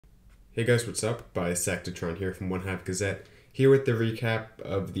Hey guys, what's up? Bisectatron here from OneHive Gazette, here with the recap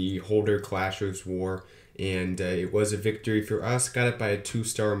of the Holder Clashers War, and it was a victory for us. Got it by a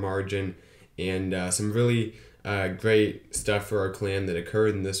 2-star margin, and some really great stuff for our clan that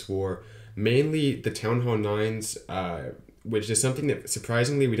occurred in this war. Mainly the Town Hall 9s, which is something that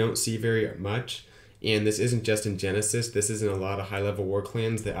surprisingly we don't see very much, and this isn't just in Genesis, this is in a lot of high-level war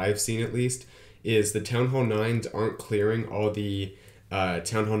clans that I've seen at least, is the Town Hall 9s aren't clearing all the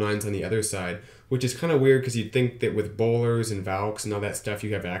Town Hall 9s on the other side, which is kind of weird because you'd think that with bowlers and Valks and all that stuff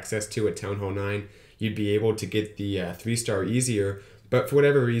you have access to at Town Hall 9, you'd be able to get the 3-star easier, but for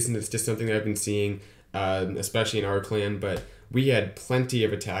whatever reason, it's just something I've been seeing, especially in our clan, but we had plenty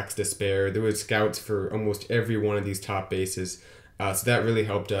of attacks to spare. There was scouts for almost every one of these top bases, so that really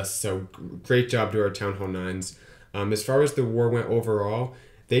helped us, so great job to our Town Hall 9s. As far as the war went overall,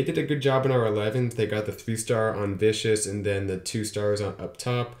 they did a good job in our 11s. They got the 3-star on Vicious and then the 2 stars on up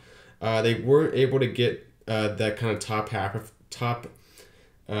top. They weren't able to get that kind of top half of top.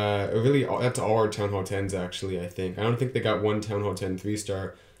 Really, that's all our Town Hall 10s actually, I think. I don't think they got one Town Hall 10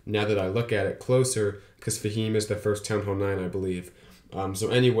 3-star now that I look at it closer, because Fahim is the first Town Hall 9, I believe.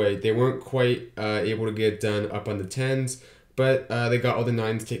 So anyway, they weren't quite able to get it done up on the 10s, but they got all the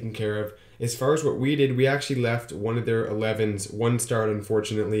 9s taken care of. As far as what we did, we actually left one of their 11s 1-star,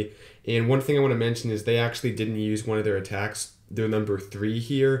 unfortunately. And one thing I want to mention is they actually didn't use one of their attacks. Their number 3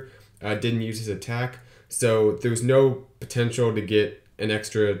 here didn't use his attack. So there's no potential to get an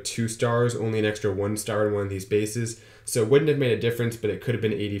extra 2 stars, only an extra 1-star in one of these bases. So it wouldn't have made a difference, but it could have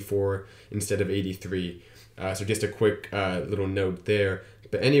been 84 instead of 83. So just a quick little note there.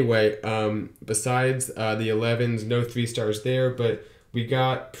 But anyway, besides the 11s, no 3 stars there, but we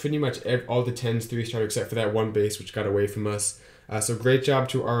got pretty much all the 10s 3-star except for that one base which got away from us. So great job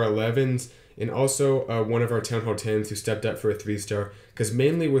to our 11s, and also one of our Town Hall 10s who stepped up for a 3-star, because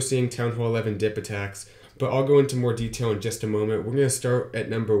mainly we're seeing Town Hall 11 dip attacks, but I'll go into more detail in just a moment. We're going to start at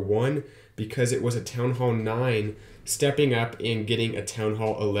number 1 because it was a Town Hall 9 stepping up and getting a Town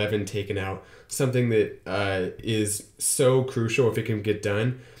Hall 11 taken out, something that is so crucial if it can get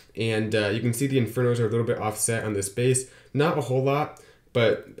done. And you can see the Infernos are a little bit offset on this base. Not a whole lot,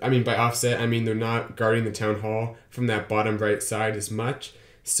 but I mean by offset, I mean they're not guarding the Town Hall from that bottom right side as much.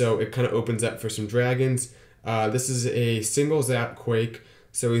 So it kind of opens up for some dragons. This is a single Zap Quake.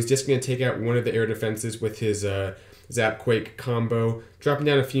 So he's just going to take out one of the air defenses with his Zap Quake combo, dropping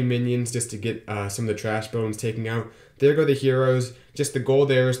down a few minions just to get some of the trash bones taken out. There go the heroes. Just the goal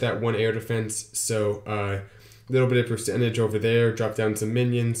there is that one air defense. So a little bit of percentage over there, drop down some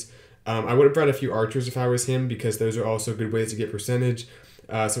minions. I would have brought a few archers if I was him, because those are also good ways to get percentage.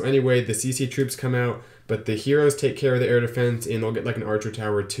 So anyway, the CC troops come out, but the heroes take care of the air defense, and they'll get like an archer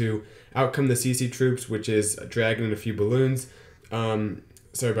tower too. Out come the CC troops, which is a dragon and a few balloons.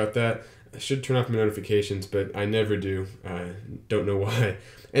 Sorry about that. I should turn off my notifications, but I never do. Don't know why.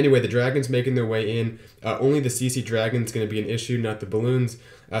 Anyway, the dragons making their way in. Only the CC dragon's going to be an issue, not the balloons.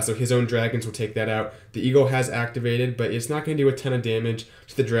 So his own dragons will take that out. The eagle has activated, but it's not going to do a ton of damage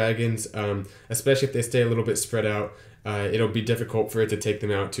to the dragons, especially if they stay a little bit spread out. It'll be difficult for it to take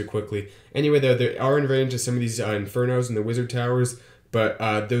them out too quickly. Anyway, though, they are in range of some of these Infernos and the Wizard Towers, but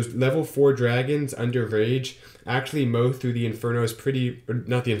those level 4 dragons under Rage actually mow through the Infernos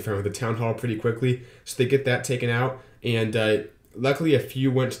not the Inferno, the Town Hall pretty quickly, so they get that taken out, and luckily a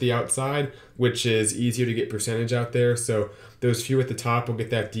few went to the outside, which is easier to get percentage out there, so those few at the top will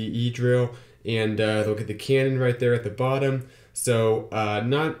get that DE drill, and they'll get the cannon right there at the bottom. So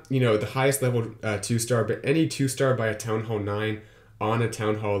not, the highest level 2-star, but any 2-star by a Town Hall 9 on a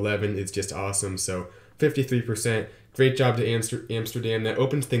Town Hall 11 is just awesome. So 53%, great job to Amsterdam. That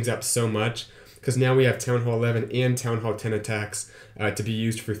opens things up so much, because now we have Town Hall 11 and Town Hall 10 attacks to be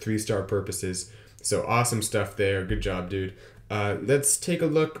used for 3-star purposes. So awesome stuff there. Good job, dude. Let's take a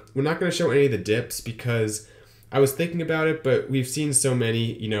look. We're not going to show any of the dips because I was thinking about it, but we've seen so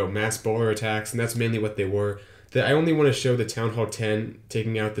many, mass bowler attacks, and that's mainly what they were, that I only want to show the Town Hall 10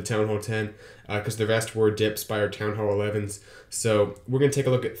 taking out the Town Hall 10, because the rest were dips by our Town Hall 11s. So we're going to take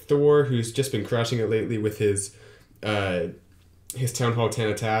a look at Thor, who's just been crushing it lately with his Town Hall 10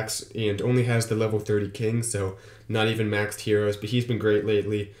 attacks, and only has the level 30 king, so not even maxed heroes, but he's been great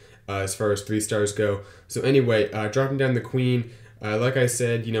lately as far as 3-stars go. So anyway, dropping down the Queen, like I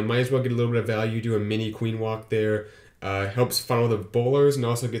said, might as well get a little bit of value, do a mini Queen walk there, helps funnel the bowlers, and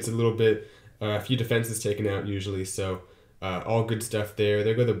also gets a little bit, a few defenses taken out usually, so all good stuff there.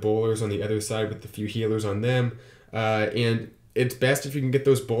 There go the bowlers on the other side with a few healers on them, and it's best if you can get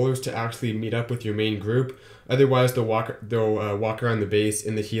those bowlers to actually meet up with your main group. Otherwise, they'll walk around the base,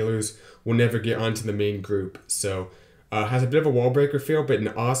 and the healers will never get onto the main group. So Has a bit of a wall breaker feel, but an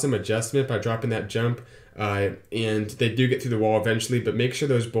awesome adjustment by dropping that jump. And they do get through the wall eventually, but make sure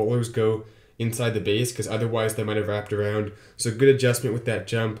those bowlers go inside the base because otherwise they might have wrapped around. So good adjustment with that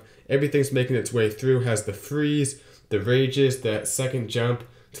jump. Everything's making its way through. Has the freeze, the rages, that second jump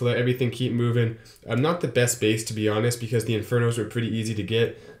to let everything keep moving. Not the best base, to be honest, because the Infernos were pretty easy to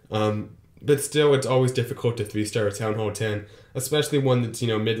get. But still, it's always difficult to 3-star a Town Hall 10, especially one that's,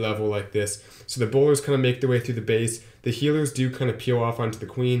 mid-level like this. So the bowlers kind of make their way through the base. The healers do kind of peel off onto the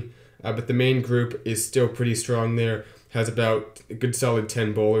queen, but the main group is still pretty strong there. Has about a good solid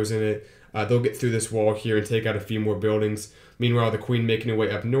 10 bowlers in it. They'll get through this wall here and take out a few more buildings. Meanwhile, the queen making her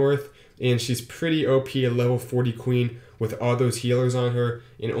way up north, and she's pretty OP, a level 40 queen with all those healers on her,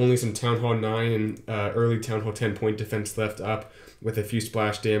 and only some Town Hall 9 and early Town Hall 10 point defense left up with a few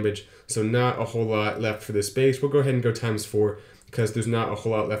splash damage. So not a whole lot left for this base. We'll go ahead and go ×4 because there's not a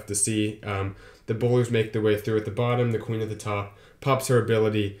whole lot left to see. The bowlers make their way through at the bottom, the queen at the top, pops her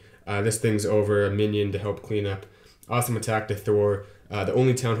ability. This thing's over, a minion to help clean up. Awesome attack to Thor. The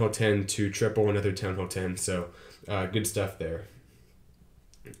only Town Hall 10 to triple another Town Hall 10, so good stuff there.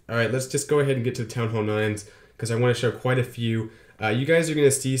 Alright, let's just go ahead and get to the Town Hall 9s because I want to show quite a few. You guys are going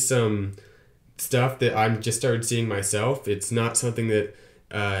to see some stuff that I'm just started seeing myself. It's not something that,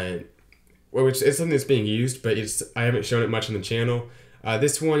 it's something that's being used, but I haven't shown it much on the channel.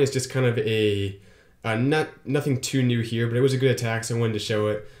 This one is just kind of nothing too new here, but it was a good attack, so I wanted to show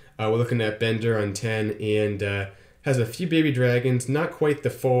it. We're looking at Bender on 10, and has a few baby dragons, not quite the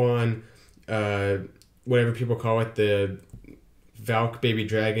full-on, whatever people call it, the Valk baby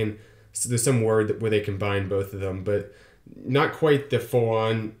dragon. So there's some word where they combine both of them, but not quite the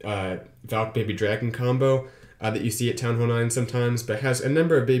full-on Valk baby dragon combo that you see at Town Hall 9 sometimes, but has a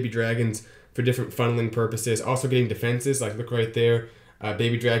number of baby dragons for different funneling purposes. Also getting defenses, like look right there.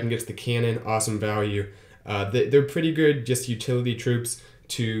 Baby dragon gets the cannon, awesome value. They're pretty good, just utility troops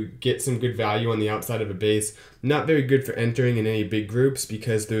to get some good value on the outside of a base. Not very good for entering in any big groups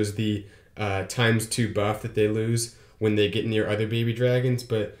because there's the ×2 buff that they lose when they get near other baby dragons,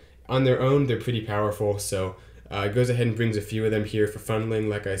 but on their own, they're pretty powerful, so it goes ahead and brings a few of them here for funneling,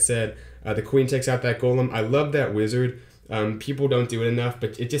 like I said. The queen takes out that golem. I love that wizard. People don't do it enough,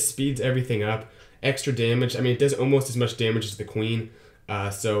 but it just speeds everything up. Extra damage. I mean, it does almost as much damage as the queen,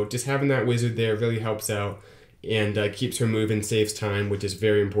 so just having that wizard there really helps out and keeps her moving, saves time, which is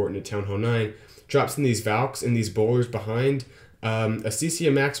very important at Town Hall 9. Drops in these Valks and these bowlers behind. A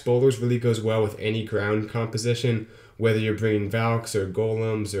CCM Max bowlers really goes well with any ground composition, whether you're bringing Valks or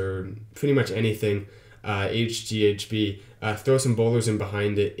Golems or pretty much anything, HGHB. Throw some bowlers in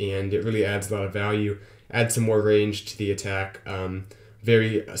behind it, and it really adds a lot of value. Add some more range to the attack.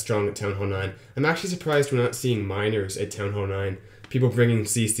 Very strong at Town Hall 9. I'm actually surprised we're not seeing miners at Town Hall 9. People bringing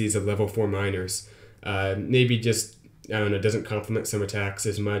CCs of level 4 miners. Maybe just, I don't know, doesn't complement some attacks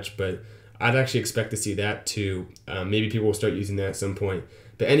as much, but I'd actually expect to see that too. Maybe people will start using that at some point.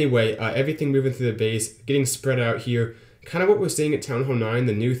 But anyway, everything moving through the base, getting spread out here. Kind of what we're seeing at Town Hall 9,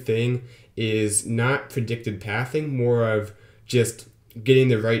 the new thing is not predicted pathing, more of just getting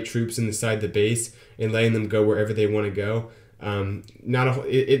the right troops inside the base and letting them go wherever they want to go. I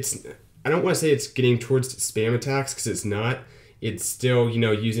don't want to say it's getting towards spam attacks because it's not. It's still,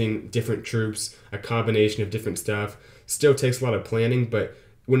 using different troops, a combination of different stuff. Still takes a lot of planning, but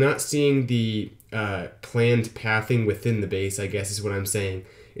we're not seeing the planned pathing within the base, I guess is what I'm saying.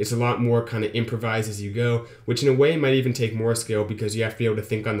 It's a lot more kind of improvise as you go, which in a way might even take more skill because you have to be able to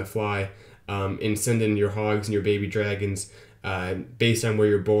think on the fly and send in your hogs and your baby dragons based on where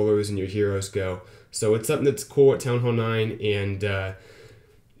your bowlers and your heroes go. So it's something that's cool at Town Hall 9 and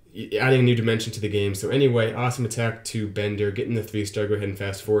adding a new dimension to the game. So anyway, awesome attack to Bender, getting the 3-star, go ahead and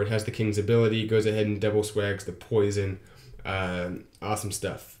fast forward. Has the King's ability, goes ahead and double swags the poison. Awesome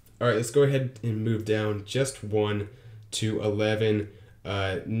stuff. Alright, let's go ahead and move down just 1 to 11.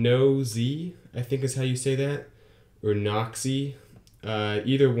 No Z, I think is how you say that, or Noxy,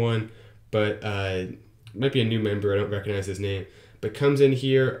 either one, but might be a new member, I don't recognize his name, but comes in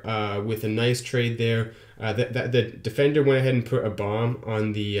here with a nice trade there. The defender went ahead and put a bomb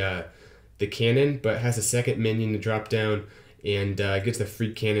on the cannon, but has a second minion to drop down and gets the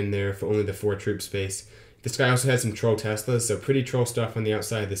free cannon there for only the 4 troop space. This guy also has some troll Teslas, so pretty troll stuff on the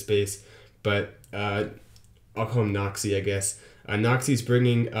outside of the space, but I'll call him Noxy, I guess. Noxy's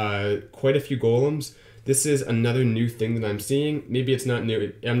bringing quite a few golems. This is another new thing that I'm seeing. Maybe it's not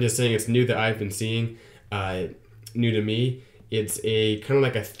new. I'm just saying it's new that I've been seeing. New to me. It's a kind of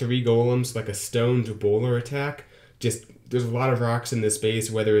like a 3 golems, like a stoned bowler attack. Just there's a lot of rocks in this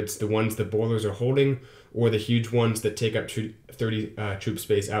base, whether it's the ones the bowlers are holding or the huge ones that take up 30 troop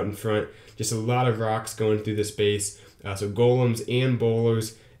space out in front. Just a lot of rocks going through this base. So golems and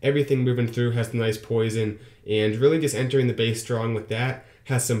bowlers, everything moving through has nice poison, and really just entering the base strong with that.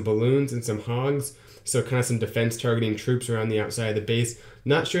 Has some balloons and some hogs, so kind of some defense targeting troops around the outside of the base.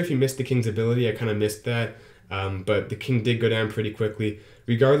 Not sure if you missed the king's ability, I kind of missed that, but the king did go down pretty quickly.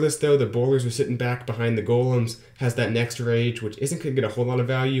 Regardless though, the bowlers were sitting back behind the golems, has that next rage, which isn't going to get a whole lot of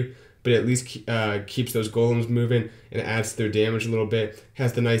value, but at least keeps those golems moving and adds to their damage a little bit.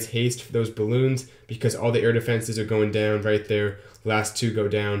 Has the nice haste for those balloons because all the air defenses are going down right there. Last two go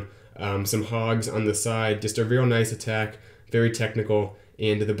down. Some hogs on the side, just a real nice attack, very technical.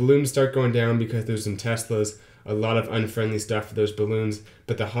 And the balloons start going down because there's some Teslas, a lot of unfriendly stuff for those balloons.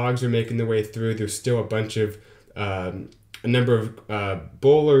 But the hogs are making their way through. There's still a bunch of, a number of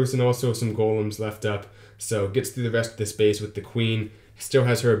bowlers and also some golems left up. So gets through the rest of the space with the queen. Still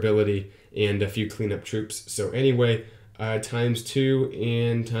has her ability and a few cleanup troops. So anyway, ×2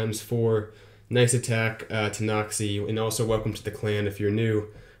 and ×4. Nice attack to Noxie. And also welcome to the clan if you're new.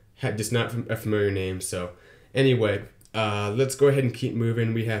 Just not a familiar name. So anyway, let's go ahead and keep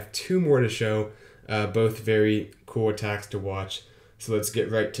moving. We have 2 more to show. Both very cool attacks to watch. So let's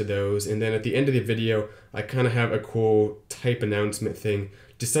get right to those. And then at the end of the video, I kind of have a cool type announcement thing.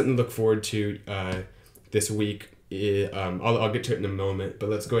 Just something to look forward to this week. I'll get to it in a moment, but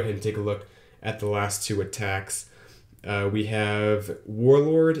let's go ahead and take a look at the last 2 attacks. We have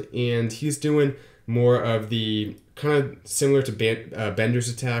Warlord, and he's doing more of the kind of similar to Bender's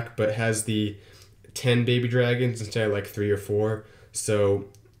attack, but has the 10 baby dragons instead of like 3 or 4. So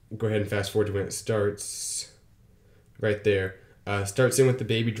go ahead and fast forward to when it starts. Right there. Starts in with the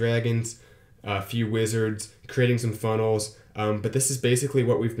baby dragons, a few wizards, creating some funnels. But this is basically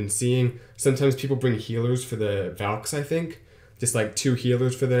what we've been seeing. Sometimes people bring healers for the Valks, I think. Just like 2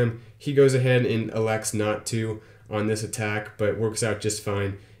 healers for them. He goes ahead and elects not to on this attack, but works out just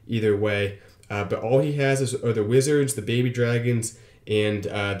fine either way. But all he has are the wizards, the baby dragons, and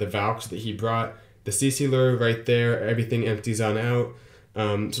the Valks that he brought. The CC lure right there, everything empties on out.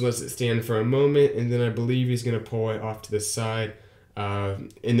 So let's stand for a moment, and then I believe he's going to pull it off to the side. Or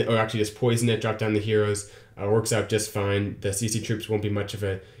actually just poison it, drop down the heroes. Works out just fine. The CC troops won't be much of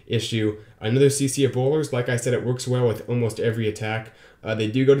an issue. Another CC of bowlers, like I said, it works well with almost every attack. They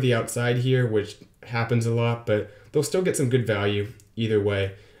do go to the outside here, which happens a lot, but they'll still get some good value either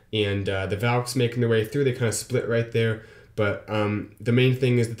way. And the Valks making their way through, they kind of split right there. But the main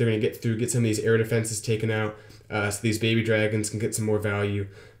thing is that they're going to get some of these air defenses taken out, so these baby dragons can get some more value.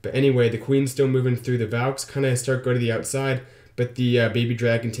 But anyway, the queen's still moving through. The Valks kind of go to the outside, but the baby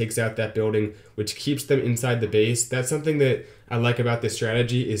dragon takes out that building, which keeps them inside the base. That's something that I like about this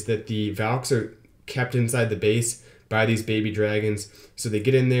strategy, is that the Valks are kept inside the base by these baby dragons. So they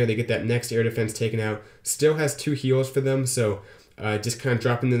get in there, they get that next air defense taken out. Still has 2 heals for them, so just kind of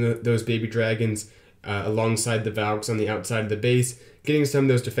dropping in those baby dragons alongside the Valks on the outside of the base, getting some of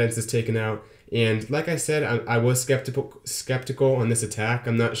those defenses taken out. And like I said, I was skeptical on this attack.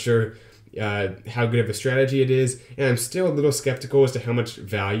 I'm not sure how good of a strategy it is, and I'm still a little skeptical as to how much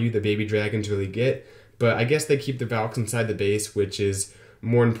value the baby dragons really get. But I guess they keep the Valks inside the base, which is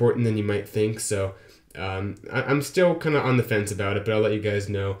more important than you might think. So I'm still kind of on the fence about it, but I'll let you guys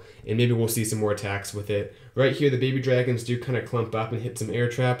know, and maybe we'll see some more attacks with it. Right here, the baby dragons do kind of clump up and hit some air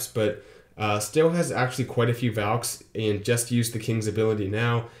traps, but still has actually quite a few Valks, and just used the king's ability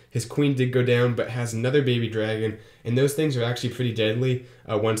now. His queen did go down, but has another baby dragon, and those things are actually pretty deadly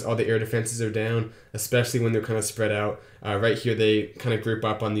once all the air defenses are down, especially when they're kind of spread out. Right here, they kind of group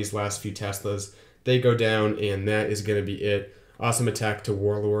up on these last few Teslas. They go down, and that is going to be it. Awesome attack to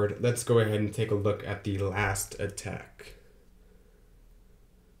Warlord. Let's go ahead and take a look at the last attack.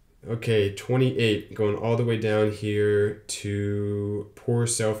 Okay, 28, going all the way down here to poor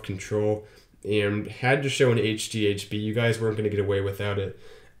self-control, and had to show an HGHB. You guys weren't going to get away without it,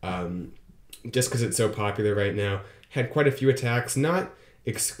 just because it's so popular right now. Had quite a few attacks, not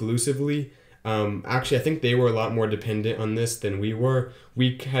exclusively. Actually, I think they were a lot more dependent on this than we were.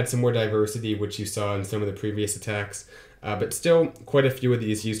 We had some more diversity, which you saw in some of the previous attacks, but still quite a few of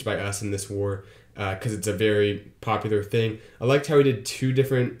these used by us in this war. Because it's a very popular thing. I liked how he did 2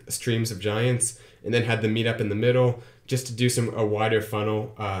 different streams of giants and then had them meet up in the middle just to do a wider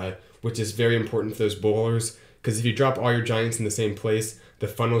funnel, which is very important for those bowlers. Because if you drop all your giants in the same place, the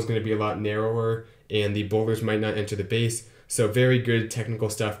funnel is going to be a lot narrower and the bowlers might not enter the base. So very good technical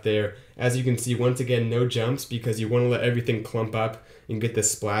stuff there. As you can see, once again, no jumps because you want to let everything clump up and get the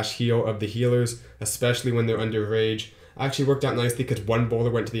splash heal of the healers, especially when they're under rage. Actually worked out nicely because 1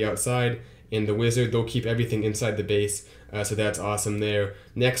 bowler went to the outside, and the wizard, they'll keep everything inside the base, so that's awesome there.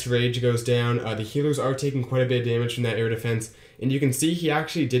 Next rage goes down. The healers are taking quite a bit of damage from that air defense, and you can see he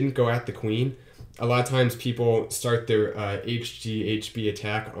actually didn't go at the queen. a lot of times people start their HB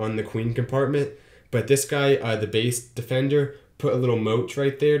attack on the queen compartment, but this guy, the base defender, put a little moat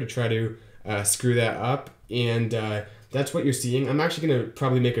right there to try to screw that up, and that's what you're seeing. I'm actually going to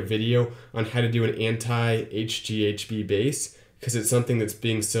probably make a video on how to do an anti-HB base, because it's something that's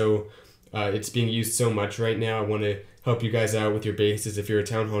being it's being used so much right now. I want to help you guys out with your bases if you're a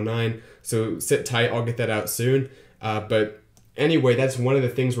Town Hall 9, so sit tight, I'll get that out soon. But anyway, that's one of the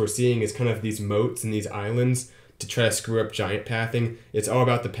things we're seeing is kind of these moats and these islands to try to screw up giant pathing. It's all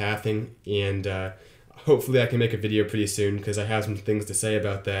about the pathing, and hopefully I can make a video pretty soon because I have some things to say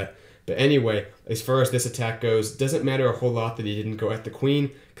about that. But anyway, as far as this attack goes, doesn't matter a whole lot that he didn't go at the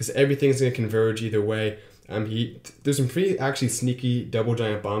queen, because everything's going to converge either way. There's some pretty actually sneaky double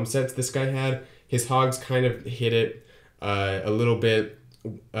giant bomb sets this guy had. His hogs kind of hit it a little bit.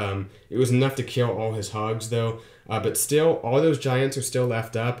 It was enough to kill all his hogs though, but still all those giants are still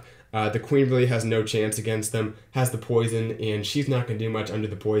left up. The queen really has no chance against them, has the poison, and she's not going to do much under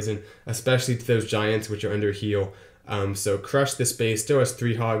the poison, especially to those giants which are under heal. So crush this base, still has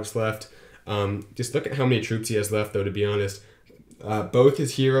 3 hogs left. Just look at how many troops he has left though, to be honest. Both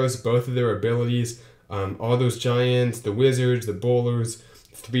his heroes, both of their abilities, all those giants, the wizards, the bowlers,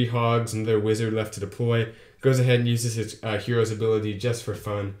 3 hogs, and their wizard left to deploy. Goes ahead and uses his hero's ability just for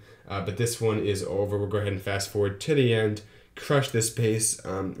fun. But this one is over. We'll go ahead and fast forward to the end. Crush this base.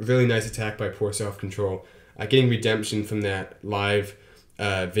 Really nice attack by poor self-control. Getting redemption from that live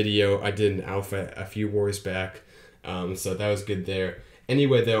video I did in Alpha a few wars back. So that was good there.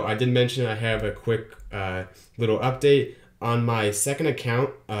 Anyway, though, I did mention I have a quick little update. On my second account,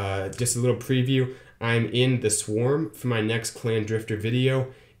 just a little preview, I'm in the Swarm for my next Clan Drifter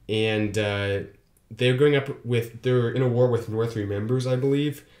video, and they're in a war with North Remembers, I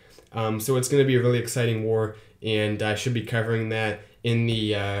believe. So it's going to be a really exciting war, and I should be covering that in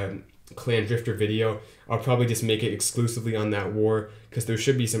the Clan Drifter video. I'll probably just make it exclusively on that war, because there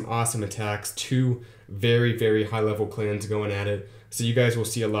should be some awesome attacks, 2 very, very high-level clans going at it. So you guys will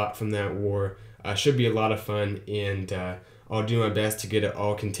see a lot from that war. Should be a lot of fun, and I'll do my best to get it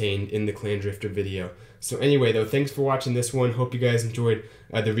all contained in the Clan Drifter video. So anyway, though, thanks for watching this one. Hope you guys enjoyed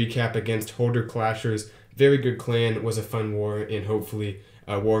the recap against Holder Clashers. Very good clan. It was a fun war, and hopefully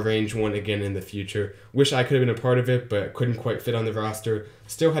War Range one again in the future. Wish I could have been a part of it, but couldn't quite fit on the roster.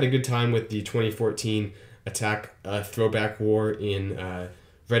 Still had a good time with the 2014 attack throwback war in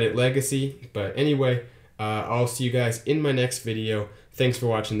Reddit Legacy. But anyway, I'll see you guys in my next video. Thanks for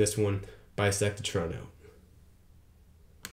watching this one. Bisect Toronto.